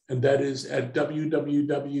 and that is at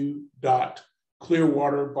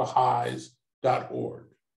www.clearwaterbaha'is.org.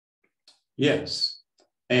 Yes.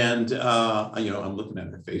 And, I'm looking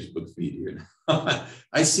at her Facebook feed here.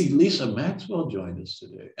 I see Lisa Maxwell joined us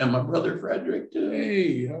today, and my brother Frederick too.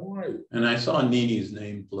 Hey, how are you? And I saw Nini's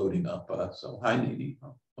name floating up. So hi, Nini.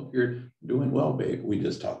 Hope you're doing well, babe. We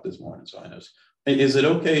just talked this morning, so I know. Is it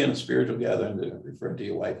okay in a spiritual gathering to refer to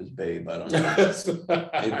your wife as babe? I don't know.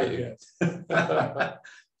 Hey, babe.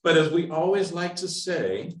 But as we always like to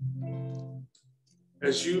say,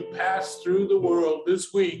 as you pass through the world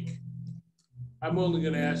this week, I'm only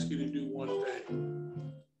going to ask you to do one thing,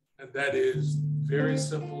 and that is very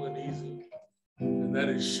simple and easy, and that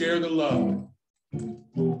is share the love.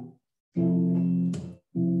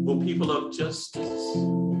 O people of justice,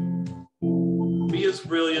 be as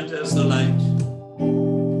brilliant as the light,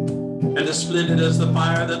 and as splendid as the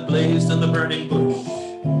fire that blazed in the burning bush.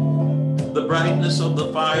 The brightness of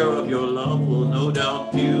the fire of your love will no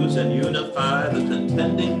doubt fuse and unify the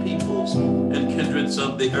contending peoples and kindreds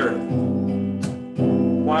of the earth,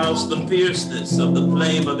 whilst the fierceness of the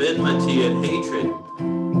flame of enmity and hatred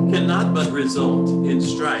cannot but result in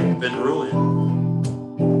strife and ruin.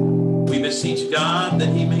 We beseech God that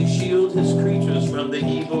he may shield his creatures from the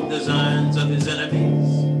evil designs of his enemies.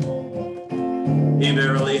 He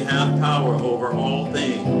verily hath power over all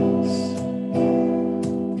things.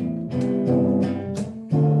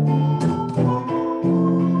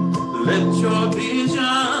 Let your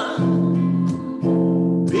vision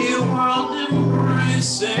be a world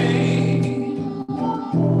embracing.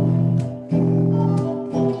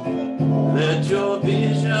 Let your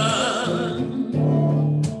vision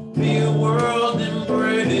be a world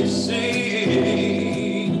embracing.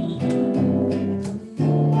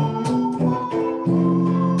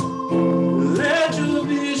 Let your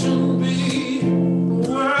vision be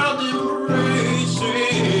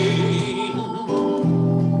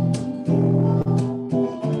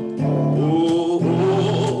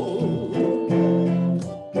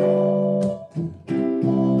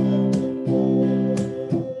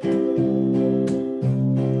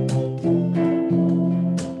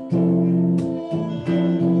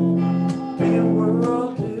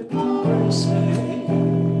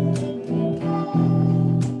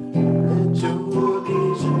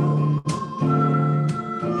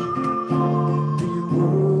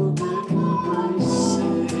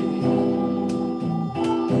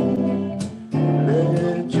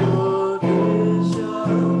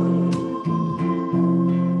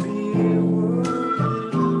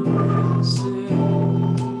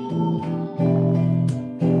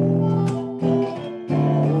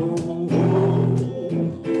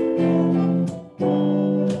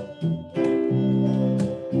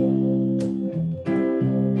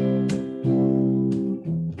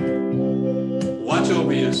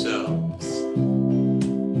over yourselves,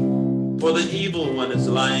 for the evil one is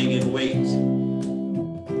lying in wait,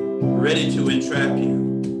 ready to entrap you.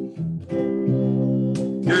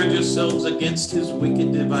 Gird yourselves against his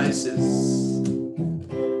wicked devices,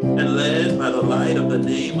 and led by the light of the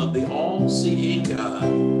name of the all-seeing God,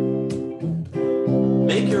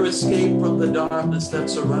 make your escape from the darkness that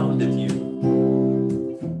surrounded you.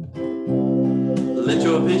 Let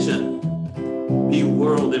your vision be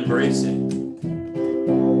world-embracing,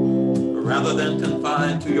 rather than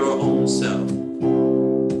confined to your own self.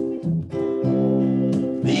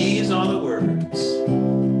 These are the words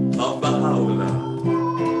of Baha'u'llah.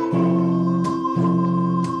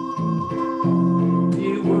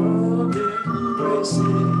 Be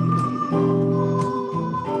world-embracing.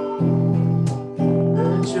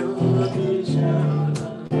 Let your vision be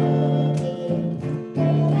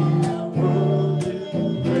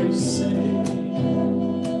world-embracing.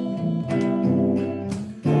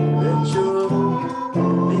 Let your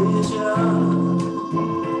vision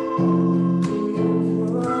be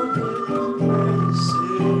world-embracing.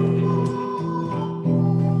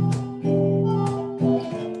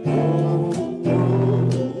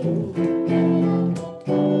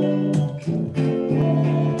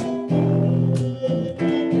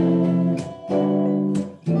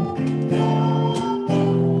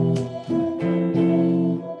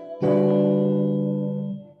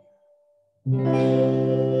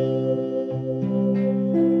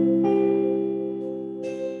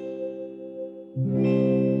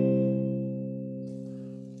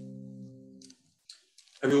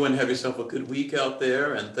 Everyone, have yourself a good week out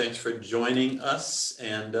there, and thanks for joining us.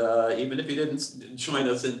 And even if you didn't join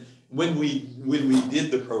us when we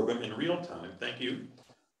did the program in real time, thank you,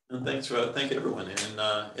 and thank everyone, and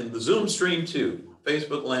in the Zoom stream too,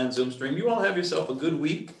 Facebook land Zoom stream. You all have yourself a good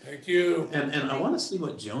week. Thank you. And I want to see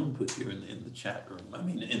what Joan put here in the chat room. I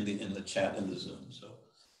mean, in the chat in the Zoom. So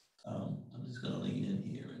I'm just going to lean in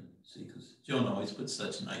here and see, because Joan always puts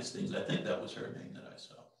such nice things. I think that was her name that I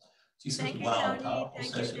saw. Thank you, Tony.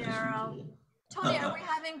 Thank you, Daryl. Tony, are we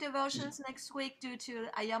having devotions next week due to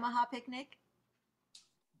a Yamaha picnic?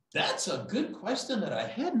 That's a good question that I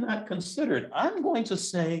had not considered. I'm going to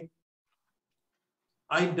say,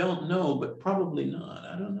 I don't know, but probably not.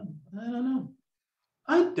 I don't know.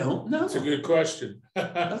 I don't know. That's a good question.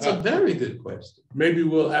 That's a very good question. Maybe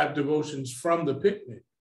we'll have devotions from the picnic.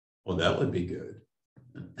 Well, that would be good.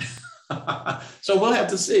 So we'll have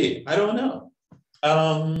to see. I don't know.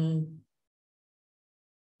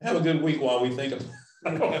 Have a good week while we think about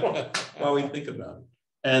it.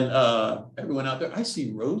 And everyone out there, I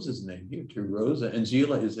see Rose's name here too. Rose and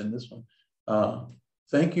Gila is in this one.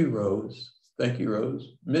 Thank you, Rose. Thank you,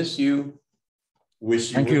 Rose. Miss you. Wish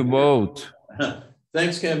you. Thank you both.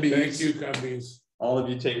 Thanks, Camby. Thank you, Camby's. All of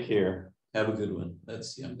you take care. Have a good one.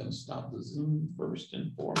 Let's see. I'm going to stop the Zoom first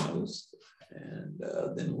and foremost, and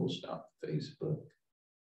then we'll stop Facebook.